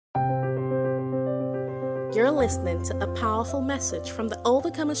You're listening to a powerful message from the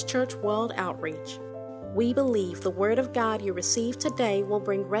Overcomers Church World Outreach. We believe the Word of God you receive today will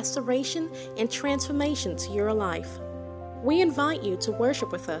bring restoration and transformation to your life. We invite you to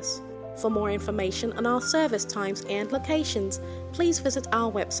worship with us. For more information on our service times and locations, please visit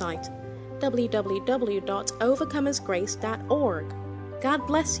our website, www.overcomersgrace.org. God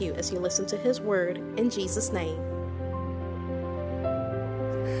bless you as you listen to His Word in Jesus' name.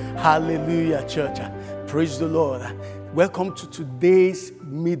 Hallelujah, church. Praise the Lord. Welcome to today's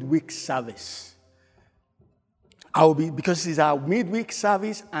midweek service. Because it's our midweek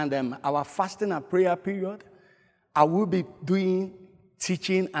service and our fasting and prayer period, I will be doing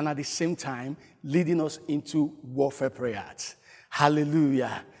teaching and at the same time leading us into warfare prayers.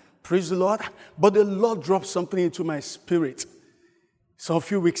 Hallelujah. Praise the Lord. But the Lord dropped something into my spirit some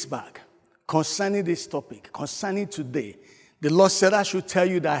few weeks back concerning this topic, concerning today. The Lord said I should tell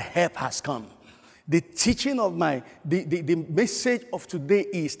you that help has come. The teaching of the message of today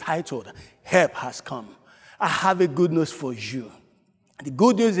is titled, Help Has Come. I have a good news for you. The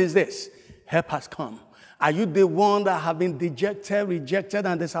good news is this, help has come. Are you the one that have been dejected, rejected,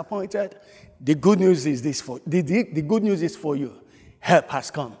 and disappointed? The good news is this the good news is for you. Help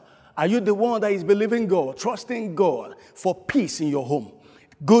has come. Are you the one that is believing God, trusting God for peace in your home?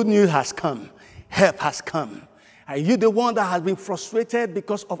 Good news has come. Help has come. Are you the one that has been frustrated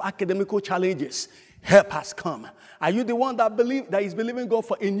because of academical challenges? Help has come. Are you the one that is believing God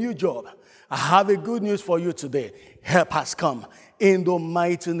for a new job? I have a good news for you today. Help has come in the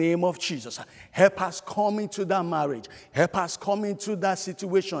mighty name of Jesus. Help has come into that marriage. Help has come into that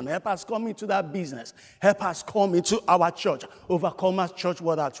situation. Help has come into that business. Help has come into our church, Overcomers Church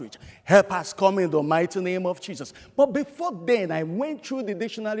World Outreach. Help has come in the mighty name of Jesus. But before then, I went through the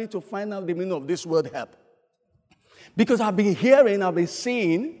dictionary to find out the meaning of this word help. Because I've been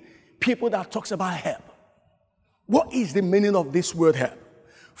seeing people that talks about help. What is the meaning of this word help?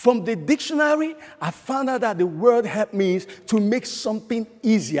 From the dictionary, I found out that the word help means to make something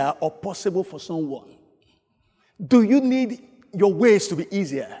easier or possible for someone. Do you need your ways to be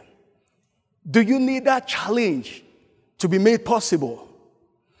easier? Do you need that challenge to be made possible?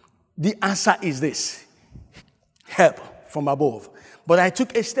 The answer is this, help from above. But I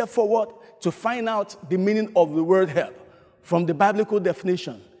took a step forward to find out the meaning of the word help. From the biblical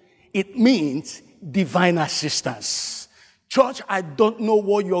definition, it means divine assistance. Church, I don't know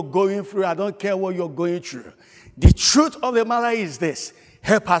what you're going through. I don't care what you're going through. The truth of the matter is this.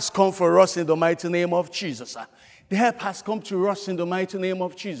 Help has come for us in the mighty name of Jesus. The help has come to us in the mighty name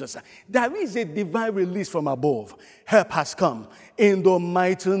of Jesus. There is a divine release from above. Help has come in the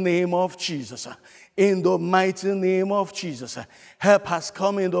mighty name of Jesus. In the mighty name of Jesus. Help has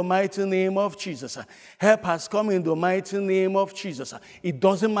come in the mighty name of Jesus. Help has come in the mighty name of Jesus. It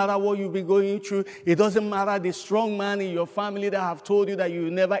doesn't matter what you've been going through. It doesn't matter the strong man in your family that have told you that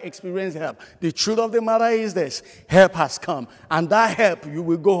you never experienced help. The truth of the matter is this. Help has come. And that help, you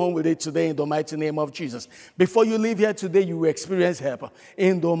will go home with it today in the mighty name of Jesus. Before you leave here today, you will experience help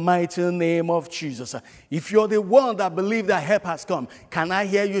in the mighty name of Jesus. If you're the one that believes that help has come, can I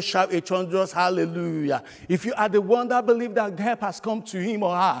hear you shout a thunderous hallelujah? If you are the one that believes that help has come to him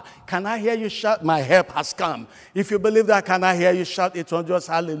or her, can I hear you shout, my help has come? If you believe that, can I hear you shout a thunderous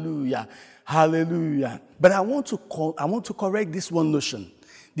hallelujah? Hallelujah. But I want to correct this one notion.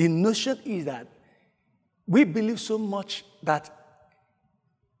 The notion is that we believe so much that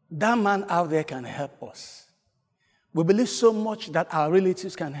man out there can help us. We believe so much that our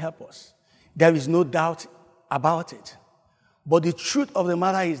relatives can help us. There is no doubt about it. But the truth of the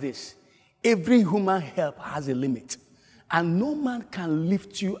matter is this. Every human help has a limit. And no man can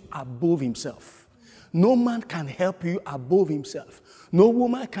lift you above himself. No man can help you above himself. No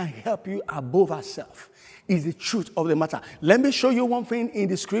woman can help you above herself. Is the truth of the matter. Let me show you one thing in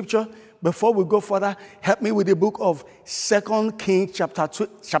the scripture before we go further. Help me with the book of 2 Kings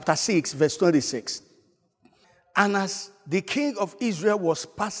chapter 6, verse 26. And as the king of Israel was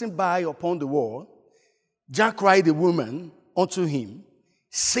passing by upon the wall, Jack cried the woman unto him,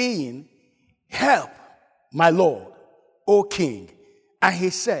 saying, Help, my Lord, O king. And he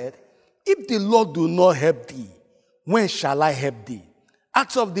said, If the Lord do not help thee, when shall I help thee?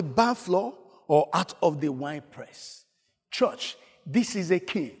 Out of the barn floor or out of the winepress? Church, this is a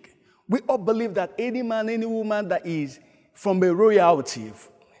king. We all believe that any man, any woman that is from a royalty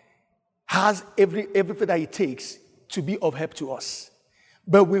has everything that it takes to be of help to us.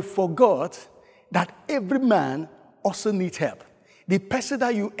 But we forgot that every man also needs help. The person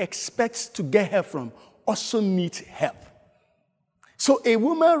that you expect to get help from also needs help. So a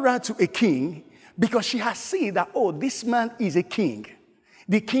woman ran to a king because she has seen that, oh, this man is a king,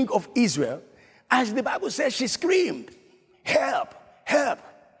 the king of Israel, As the Bible says, she screamed, "Help, help.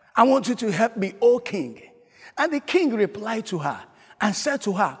 I want you to help me, O king." And the king replied to her and said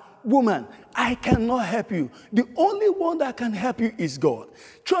to her, "Woman, I cannot help you. The only one that can help you is God."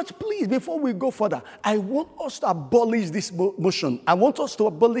 Church, please, before we go further, I want us to abolish this motion. I want us to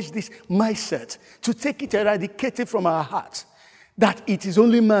abolish this mindset, to take it, eradicate it from our hearts, that it is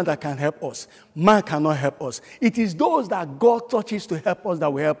only man that can help us. Man cannot help us. It is those that God touches to help us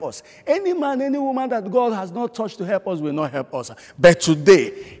that will help us. Any man, any woman that God has not touched to help us will not help us. But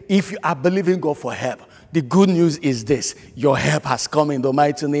today, if you are believing God for help, the good news is this: your help has come in the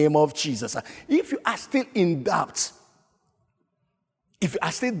mighty name of Jesus. If you are still in doubt, if you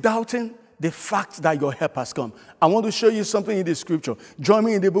are still doubting the fact that your help has come, I want to show you something in the scripture. Join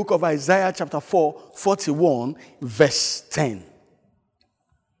me in the book of Isaiah chapter 41, verse 10.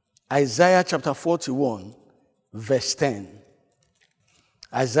 Isaiah chapter 41, verse 10.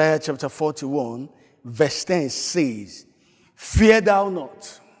 Isaiah chapter 41, verse 10 says, "Fear thou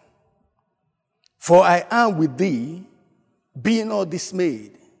not, for I am with thee. Be not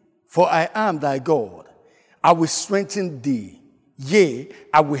dismayed, for I am thy God. I will strengthen thee. Yea,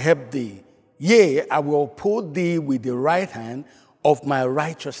 I will help thee. Yea, I will uphold thee with the right hand of my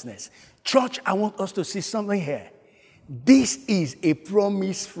righteousness." Church, I want us to see something here. This is a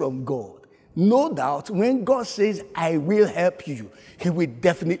promise from God. No doubt, when God says, "I will help you," he will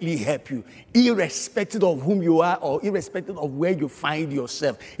definitely help you, irrespective of whom you are or irrespective of where you find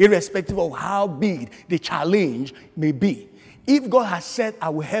yourself, irrespective of how big the challenge may be. If God has said, "I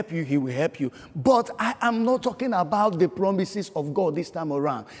will help you," he will help you. But I am not talking about the promises of God this time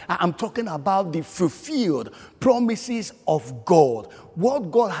around. I am talking about the fulfilled promises of God.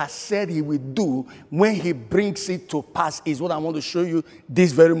 What God has said he will do when he brings it to pass is what I want to show you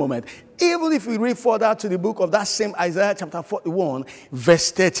this very moment. Even if we read further to the book of that same Isaiah chapter 41,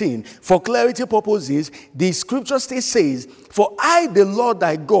 verse 13, for clarity purposes, the scripture still says, "For I, the Lord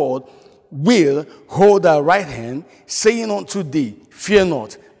thy God, will hold thy right hand, saying unto thee, Fear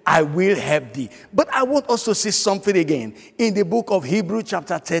not, I will help thee." But I want us to see something again in the book of Hebrews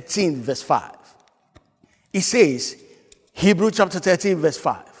chapter 13, verse 5. It says, Hebrews chapter 13, verse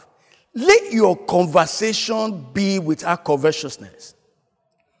 5, "Let your conversation be without covetousness,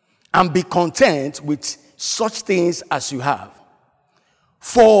 and be content with such things as you have.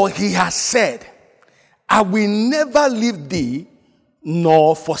 For he has said, I will never leave thee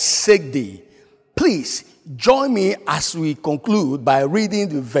nor forsake thee." Please join me as we conclude by reading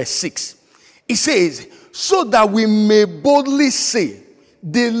the verse 6. It says, "So that we may boldly say,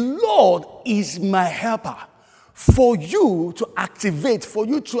 the Lord is my helper." For you to activate, for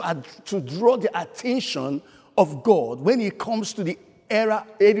you to draw the attention of God when it comes to the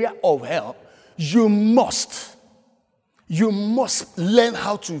area of help, you must learn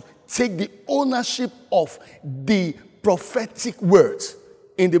how to take the ownership of the prophetic words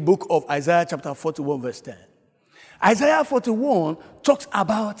in the book of Isaiah chapter 41, verse 10. Isaiah 41 talks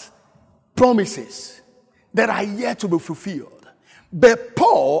about promises that are yet to be fulfilled. But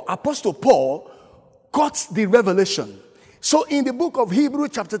Paul, Apostle Paul, got the revelation. So in the book of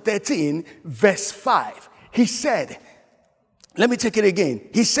Hebrews chapter 13, verse 5, he said, let me take it again.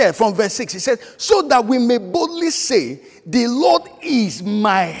 He said from verse 6, he said, "So that we may boldly say, the Lord is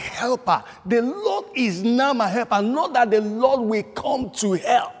my helper." The Lord is now my helper. Not that the Lord will come to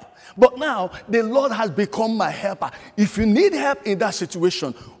help, but now the Lord has become my helper. If you need help in that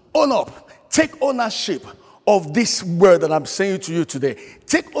situation, own up. Take ownership of this word that I'm saying to you today.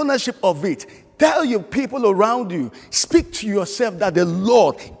 Take ownership of it. Tell your people around you, speak to yourself that the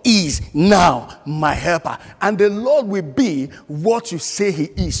Lord is now my helper. And the Lord will be what you say he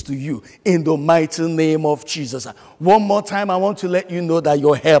is to you in the mighty name of Jesus. One more time, I want to let you know that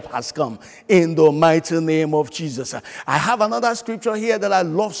your help has come in the mighty name of Jesus. I have another scripture here that I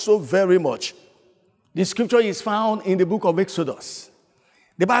love so very much. The scripture is found in the book of Exodus.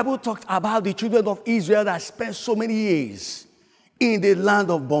 The Bible talked about the children of Israel that spent so many years in the land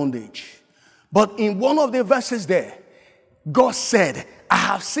of bondage. But in one of the verses there, God said, "I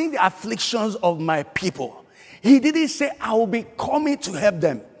have seen the afflictions of my people." He didn't say, "I will be coming to help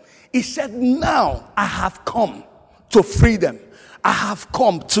them." He said, "Now I have come to free them. I have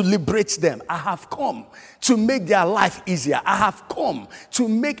come to liberate them. I have come to make their life easier. I have come to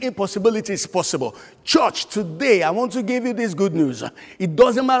make impossibilities possible." Church, today I want to give you this good news. It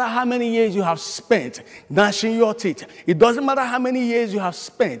doesn't matter how many years you have spent gnashing your teeth. It doesn't matter how many years you have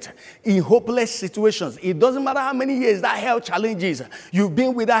spent in hopeless situations. It doesn't matter how many years that health challenges you've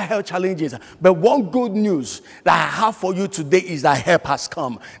been with that health challenges. But one good news that I have for you today is that help has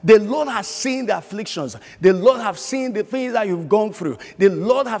come. The Lord has seen the afflictions. The Lord has seen the things that you've gone gone through. The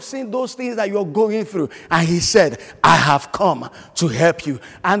Lord have seen those things that you're going through. And he said, I have come to help you.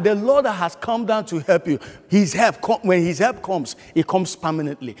 And the Lord has come down to help you. His help, when his help comes, it comes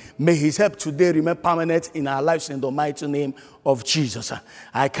permanently. May his help today remain permanent in our lives in the mighty name of Jesus.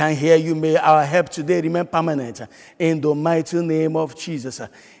 I can hear you. May our help today remain permanent in the mighty name of Jesus.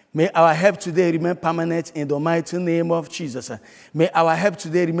 May our help today remain permanent in the mighty name of Jesus. May our help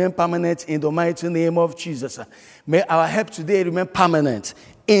today remain permanent in the mighty name of Jesus. May our help today remain permanent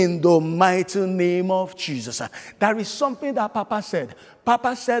in the mighty name of Jesus. There is something that Papa said.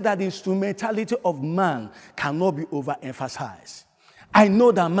 Papa said that the instrumentality of man cannot be overemphasized. I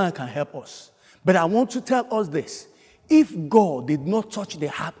know that man can help us, but I want to tell us this. If God did not touch the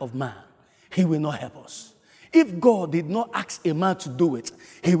heart of man, he will not help us. If God did not ask a man to do it,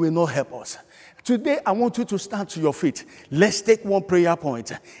 he will not help us. Today, I want you to stand to your feet. Let's take one prayer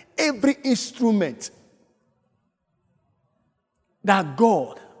point. Every instrument that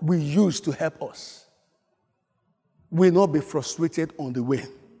God will use to help us will not be frustrated on the way.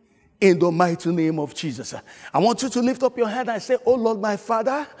 In the mighty name of Jesus. I want you to lift up your hand and say, oh Lord, my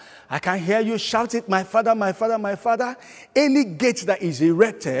Father. I can hear you shout it, my Father, my Father, my Father. Any gate that is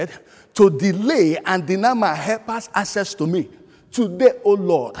erected to delay and deny my helpers access to me, today, oh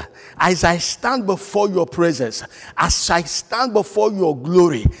Lord, as I stand before your presence, as I stand before your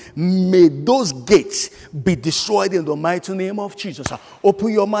glory, may those gates be destroyed in the mighty name of Jesus.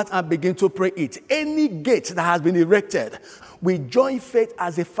 Open your mouth and begin to pray it. Any gate that has been erected, we join faith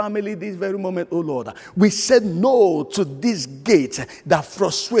as a family this very moment, oh Lord. We said no to this gate that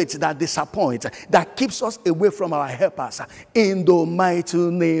frustrates, that disappoints, that keeps us away from our helpers in the mighty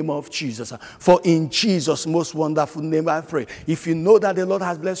name of Jesus. For in Jesus' most wonderful name I pray. If you know that the Lord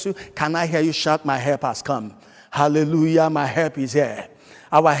has blessed you, can I hear you shout, my help has come? Hallelujah, my help is here.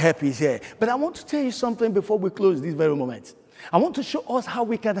 Our help is here. But I want to tell you something before we close this very moment. I want to show us how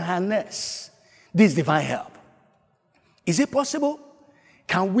we can harness this divine help. Is it possible?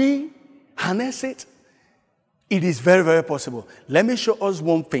 Can we harness it? It is very, very possible. Let me show us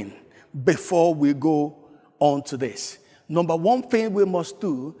one thing before we go on to this. Number one thing we must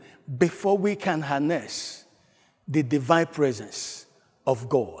do before we can harness the divine presence of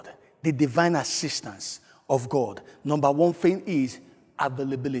God, the divine assistance of God. Number one thing is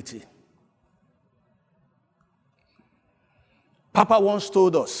availability. Papa once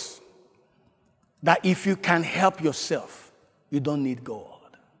told us that if you can help yourself, you don't need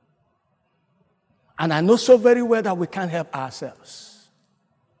God. And I know so very well that we can't help ourselves.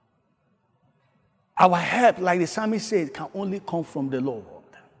 Our help, like the psalmist said, can only come from the Lord,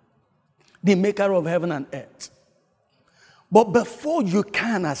 the maker of heaven and earth. But before you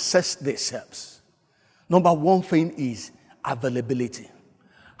can access these helps, number one thing is availability.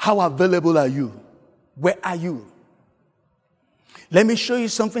 How available are you? Where are you? Let me show you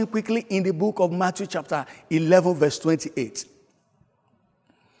something quickly in the book of Matthew chapter 11 verse 28.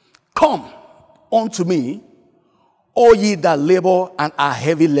 Come unto me, all ye that labor and are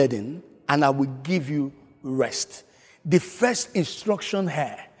heavy laden, and I will give you rest. The first instruction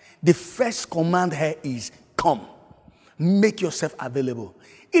here, the first command here is come. Make yourself available.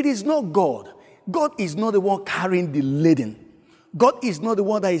 It is not God. God is not the one carrying the laden. God is not the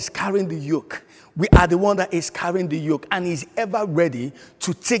one that is carrying the yoke. We are the one that is carrying the yoke, and he's ever ready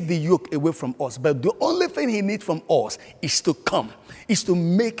to take the yoke away from us. But the only thing he needs from us is to come, is to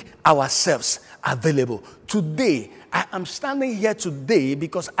make ourselves available. Today, I am standing here today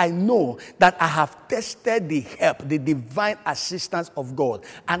because I know that I have tested the help, the divine assistance of God.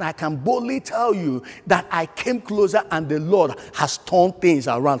 And I can boldly tell you that I came closer and the Lord has turned things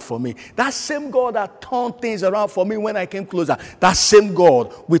around for me. That same God that turned things around for me when I came closer, that same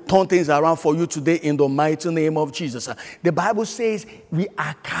God will turn things around for you today in the mighty name of Jesus. The Bible says we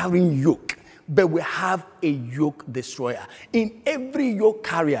are carrying yoke, but we have a yoke destroyer. In every yoke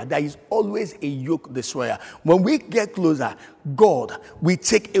carrier, there is always a yoke destroyer. When we get closer, God will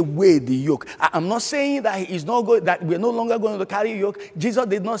take away the yoke. I'm not saying that He is not good, that we're no longer going to carry yoke. Jesus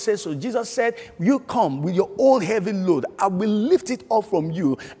did not say so. Jesus said, you come with your own heavy load. I will lift it off from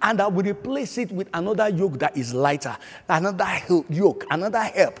you, and I will replace it with another yoke that is lighter. Another yoke, another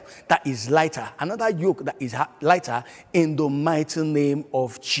help that is lighter. Another yoke that is lighter in the mighty name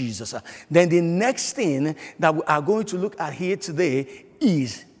of Jesus. Then the next thing that we are going to look at here today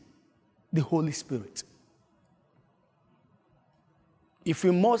is the Holy Spirit. If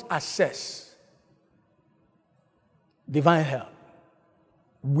we must access divine help,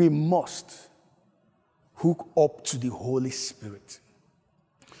 we must hook up to the Holy Spirit.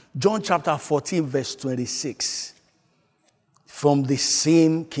 John chapter 14 verse 26 from the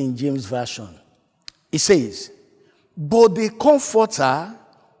same King James Version. It says, But the Comforter,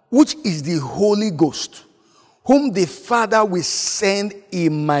 which is the Holy Ghost, whom the Father will send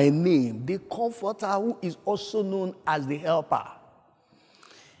in my name, the Comforter who is also known as the Helper,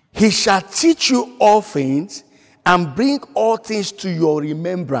 he shall teach you all things and bring all things to your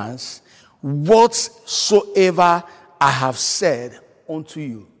remembrance, whatsoever I have said unto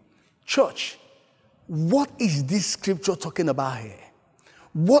you. Church, what is this scripture talking about here?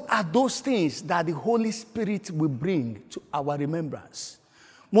 What are those things that the Holy Spirit will bring to our remembrance?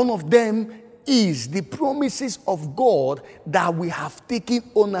 One of them is the promises of God that we have taken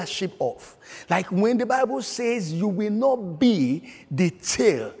ownership of. Like when the Bible says you will not be the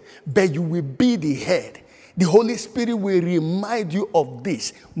tail, but you will be the head. The Holy Spirit will remind you of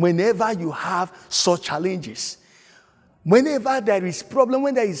this whenever you have such challenges. Whenever there is problem,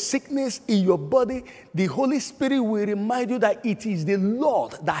 when there is sickness in your body, the Holy Spirit will remind you that it is the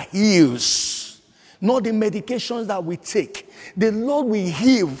Lord that heals, not the medications that we take. The Lord will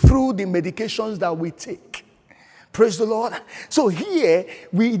heal through the medications that we take. Praise the Lord. So here,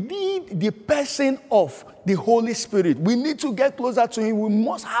 we need the person of the Holy Spirit. We need to get closer to him. We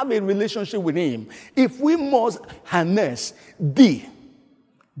must have a relationship with him if we must harness the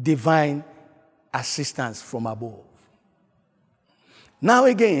divine assistance from above. Now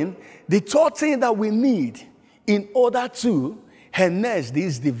again, the third thing that we need in order to harness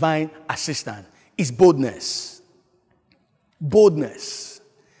this divine assistance is boldness. Boldness.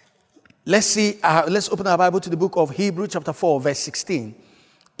 Let's see, let's open our Bible to the book of Hebrews chapter 4, verse 16.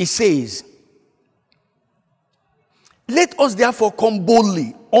 It says, let us therefore come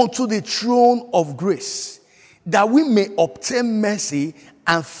boldly unto the throne of grace, that we may obtain mercy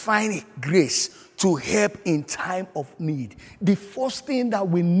and find grace to help in time of need. The first thing that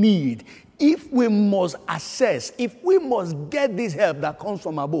we need, if we must assess, if we must get this help that comes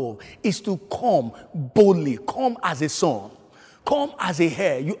from above, is to come boldly, come as a son, come as a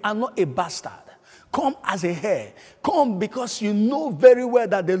heir. You are not a bastard. Come as a heir. Come because you know very well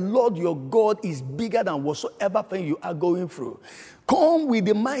that the Lord your God is bigger than whatsoever thing you are going through. Come with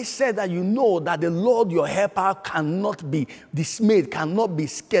the mindset that you know that the Lord your helper cannot be dismayed, cannot be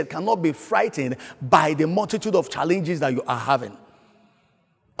scared, cannot be frightened by the multitude of challenges that you are having.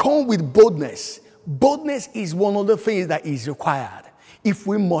 Come with boldness. Boldness is one of the things that is required if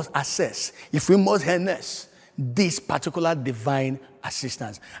we must assess, if we must harness this particular divine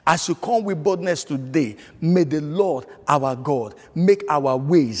assistance. As you come with boldness today, may the Lord our God make our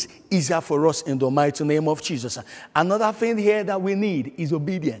ways easier for us in the mighty name of Jesus. Another thing here that we need is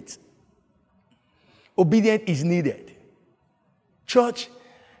obedience. Obedience is needed. Church,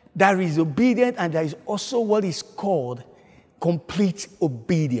 there is obedience and there is also what is called complete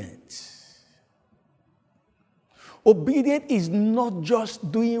obedience. Obedience is not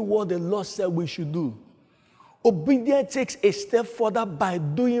just doing what the Lord said we should do. Obedience takes a step further by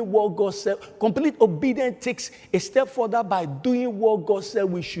doing what God said. Complete obedience takes a step further by doing what God said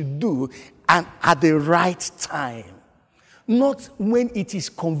we should do and at the right time. Not when it is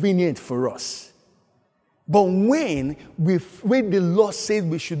convenient for us. But when the Lord says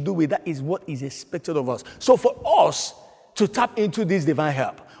we should do it, that is what is expected of us. So for us to tap into this divine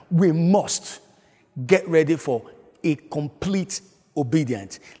help, we must get ready for a complete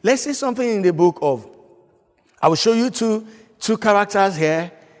obedience. Let's see something in the book of, I will show you two characters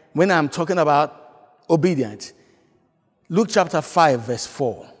here when I'm talking about obedience. Luke chapter 5, verse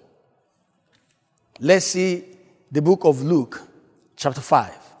 4. Let's see the book of Luke chapter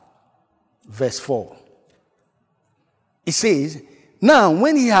 5, verse 4. It says, now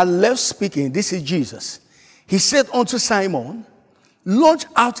when he had left speaking, this is Jesus, he said unto Simon, launch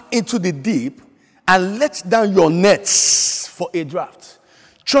out into the deep and let down your nets for a draught.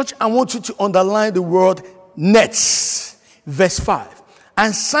 Church, I want you to underline the word nets. Verse 5.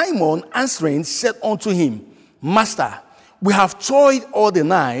 And Simon answering said unto him, Master, we have toiled all the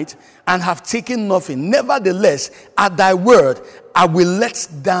night and have taken nothing. Nevertheless, at thy word, I will let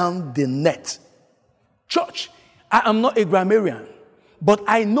down the net. Church, I am not a grammarian, but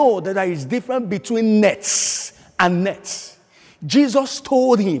I know that there is difference between nets and nets. Jesus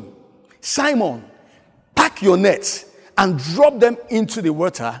told him, Simon, pack your nets and drop them into the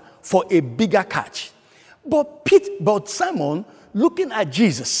water for a bigger catch. But Simon, looking at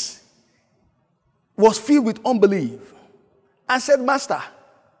Jesus, was filled with unbelief and said, Master,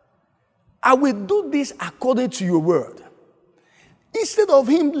 I will do this according to your word. Instead of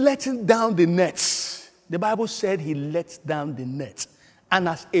him letting down the nets, the Bible said he let down the net. And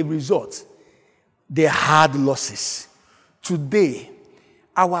as a result, they had losses. Today,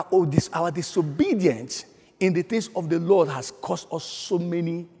 our disobedience in the things of the Lord has caused us so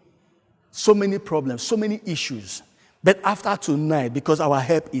many problems, so many issues. But after tonight, because our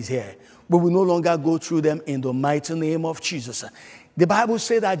help is here, we will no longer go through them in the mighty name of Jesus. The Bible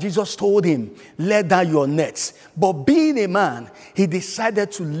says that Jesus told him, let down your nets. But being a man, he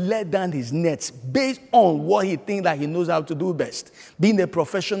decided to let down his nets based on what he thinks that he knows how to do best, being a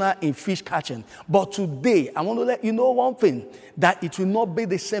professional in fish catching. But today, I want to let you know one thing, that it will not be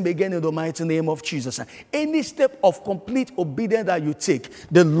the same again in the mighty name of Jesus. Any step of complete obedience that you take,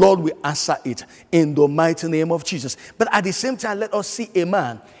 the Lord will answer it in the mighty name of Jesus. But at the same time, let us see a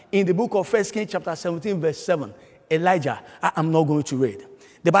man in the book of 1 Kings chapter 17 verse 7. Elijah, I'm not going to read.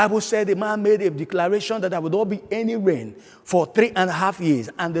 The Bible said the man made a declaration that there would not be any rain for 3.5 years,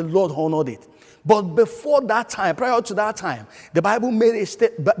 and the Lord honored it. But before that time, prior to that time, the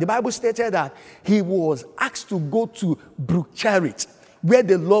Bible stated that he was asked to go to Brook Cherith, where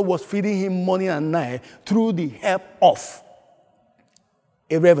the Lord was feeding him morning and night through the help of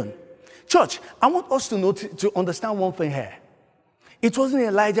a raven. Church, I want us to understand one thing here. It wasn't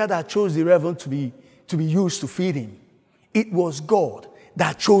Elijah that chose the raven to be used to feed him. It was God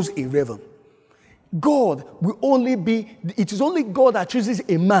that chose a raven. It is only God that chooses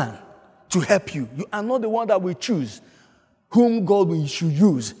a man to help you. You are not the one that will choose whom God should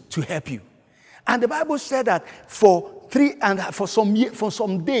use to help you. And the Bible said that for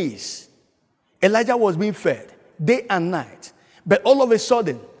some days, Elijah was being fed day and night. But all of a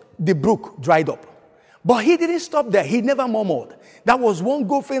sudden, the brook dried up. But he didn't stop there. He never murmured. That was one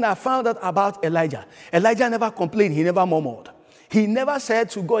good thing I found out about Elijah. Elijah never complained. He never murmured. He never said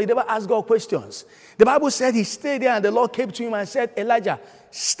to God, he never asked God questions. The Bible said he stayed there and the Lord came to him and said, Elijah,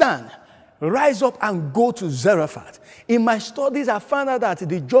 stand, rise up and go to Zarephath. In my studies, I found out that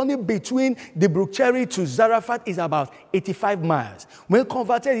the journey between the Brook Cherith to Zarephath is about 85 miles. When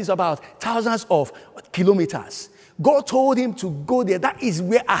converted, it's about thousands of kilometers. God told him to go there. That is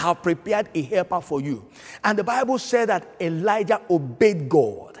where I have prepared a helper for you. And the Bible said that Elijah obeyed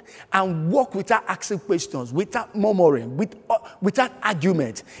God and walked without asking questions, without murmuring, without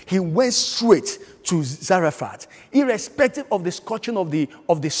argument. He went straight to Zarephath, irrespective of the scorching of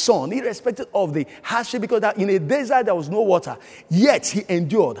the sun, irrespective of the hardship, because in a desert there was no water. Yet he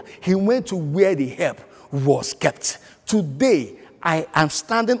endured. He went to where the help was kept. Today, I am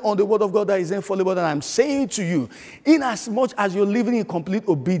standing on the word of God that is infallible, and I'm saying to you, in as much as you're living in complete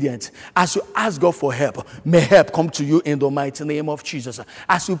obedience, as you ask God for help, may help come to you in the mighty name of Jesus.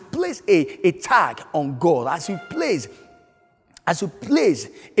 As you place a tag on God, as you place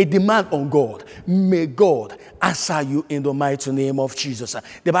a demand on God, may God answer you in the mighty name of Jesus.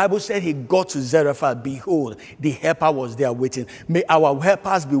 The Bible said he got to Zarephath. Behold, the helper was there waiting. May our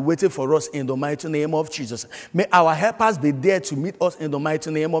helpers be waiting for us in the mighty name of Jesus. May our helpers be there to meet us in the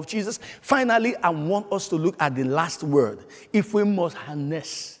mighty name of Jesus. Finally, I want us to look at the last word. If we must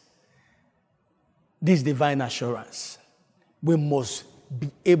harness this divine assurance, we must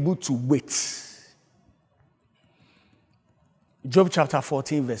be able to wait. Job chapter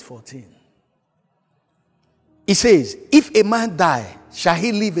 14, verse 14. It says, if a man die, shall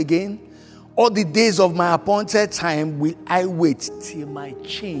he live again? All the days of my appointed time will I wait till my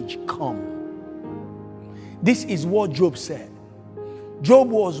change come. This is what Job said.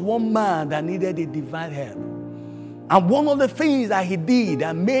 Job was one man that needed a divine help. And one of the things that he did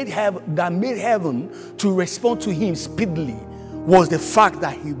that made heaven to respond to him speedily was the fact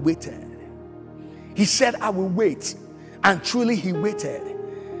that he waited. He said, I will wait. And truly he waited.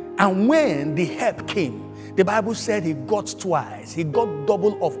 And when the help came, the Bible said he got twice. He got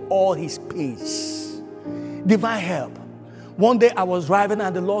double of all his pains. Divine help. One day I was driving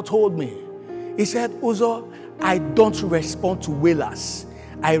and the Lord told me, he said, Uzo, I don't respond to wailers.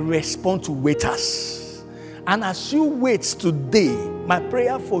 I respond to waiters. And as you wait today, my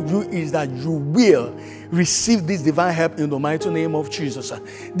prayer for you is that you will receive this divine help in the mighty name of Jesus.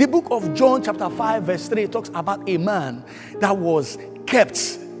 The book of John chapter 5 verse 3 talks about a man that was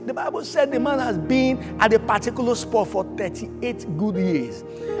kept. The Bible said the man has been at a particular spot for 38 good years.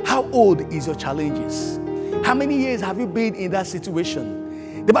 How old is your challenges? How many years have you been in that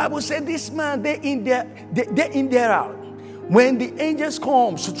situation? The Bible said this man, they're in there out. When the angels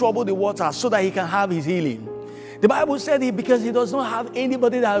come to trouble the water so that he can have his healing. The Bible said it because he does not have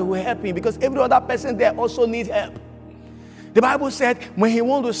anybody that will help him, because every other person there also needs help. The Bible said when he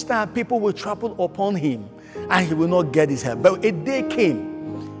wants to stand, people will trample upon him and he will not get his help. But a day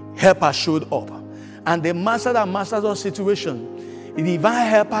came, helper showed up. And the master that masters the situation, the divine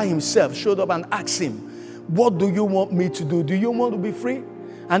helper himself showed up and asked him, what do you want me to do? Do you want to be free?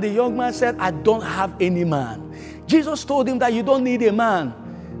 And the young man said, I don't have any man. Jesus told him that you don't need a man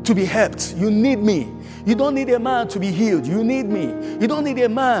to be helped. You need me. You don't need a man to be healed. You need me. You don't need a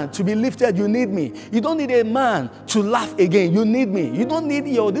man to be lifted. You need me. You don't need a man to laugh again. You need me. You don't need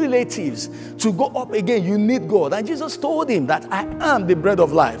your relatives to go up again. You need God. And Jesus told him that I am the bread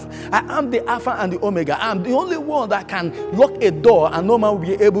of life. I am the Alpha and the Omega. I am the only one that can lock a door and no man will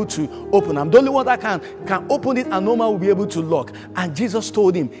be able to open. I'm the only one that can open it and no man will be able to lock. And Jesus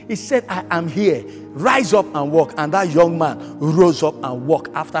told him, he said, I am here. Rise up and walk. And that young man rose up and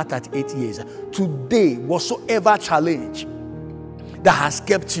walked after 38 years. Today, whatsoever challenge that has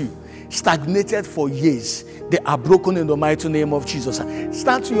kept you stagnated for years, they are broken in the mighty name of Jesus.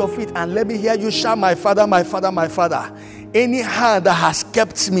 Stand to your feet and let me hear you shout, my Father, my Father, my Father. Any hand that has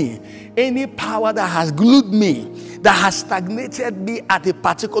kept me, any power that has glued me, that has stagnated me at a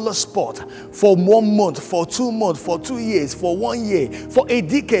particular spot for 1 month, for 2 months, for 2 years, for 1 year, for a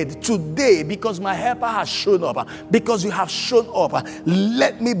decade, today, because my helper has shown up, because you have shown up,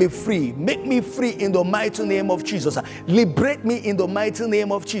 let me be free. Make me free in the mighty name of Jesus. Liberate me in the mighty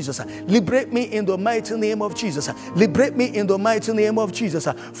name of Jesus. Liberate me in the mighty name of Jesus. Liberate me in the mighty name of Jesus.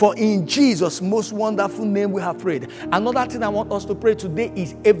 For in Jesus' most wonderful name we have prayed. Another thing I want us to pray today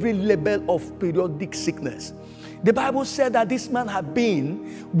is every level of periodic sickness. The Bible said that this man had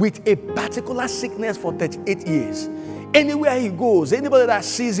been with a particular sickness for 38 years. Anywhere he goes, anybody that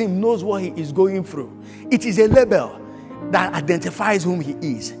sees him knows what he is going through. It is a label that identifies whom he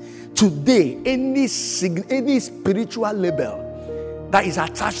is. Today, any spiritual label that is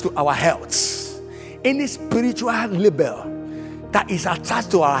attached to our health, any spiritual label that is attached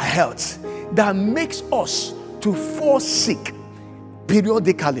to our health that makes us to fall sick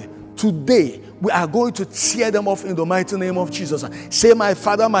periodically, today, we are going to tear them off in the mighty name of Jesus. Say, my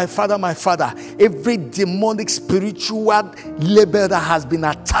Father, my Father, my Father. Every demonic spiritual label that has been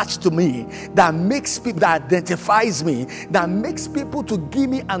attached to me, that makes people, that identifies me, that makes people to give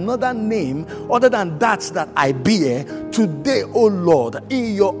me another name other than that I bear. Today, oh Lord,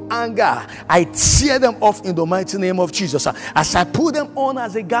 in your anger, I tear them off in the mighty name of Jesus. As I put them on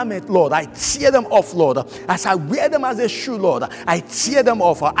as a garment, Lord, I tear them off, Lord. As I wear them as a shoe, Lord, I tear them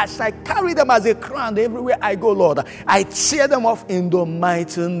off. As I carry them as a crown everywhere I go, Lord, I tear them off in the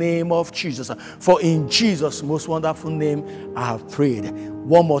mighty name of Jesus. For in Jesus' most wonderful name I have prayed.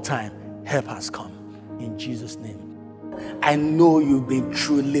 One more time, help us come in Jesus' name. I know you've been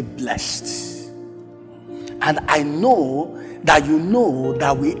truly blessed, and I know that you know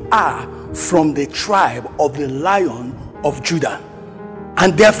that we are from the tribe of the Lion of Judah,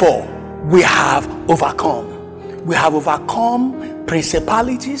 and therefore we have overcome. We have overcome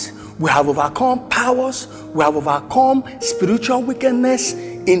principalities. We have overcome powers. We have overcome spiritual wickedness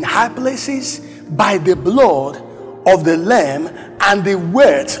in high places by the blood of the Lamb and the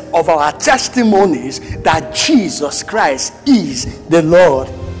word of our testimonies that Jesus Christ is the Lord.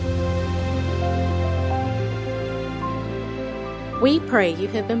 We pray you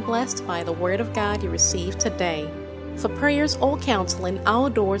have been blessed by the Word of God you received today. For prayers or counseling,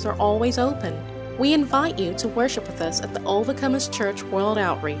 our doors are always open. We invite you to worship with us at the Overcomers Church World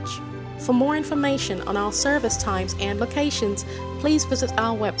Outreach. For more information on our service times and locations, please visit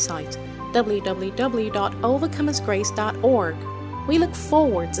our website, www.overcomersgrace.org. We look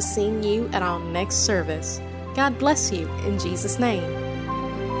forward to seeing you at our next service. God bless you in Jesus' name.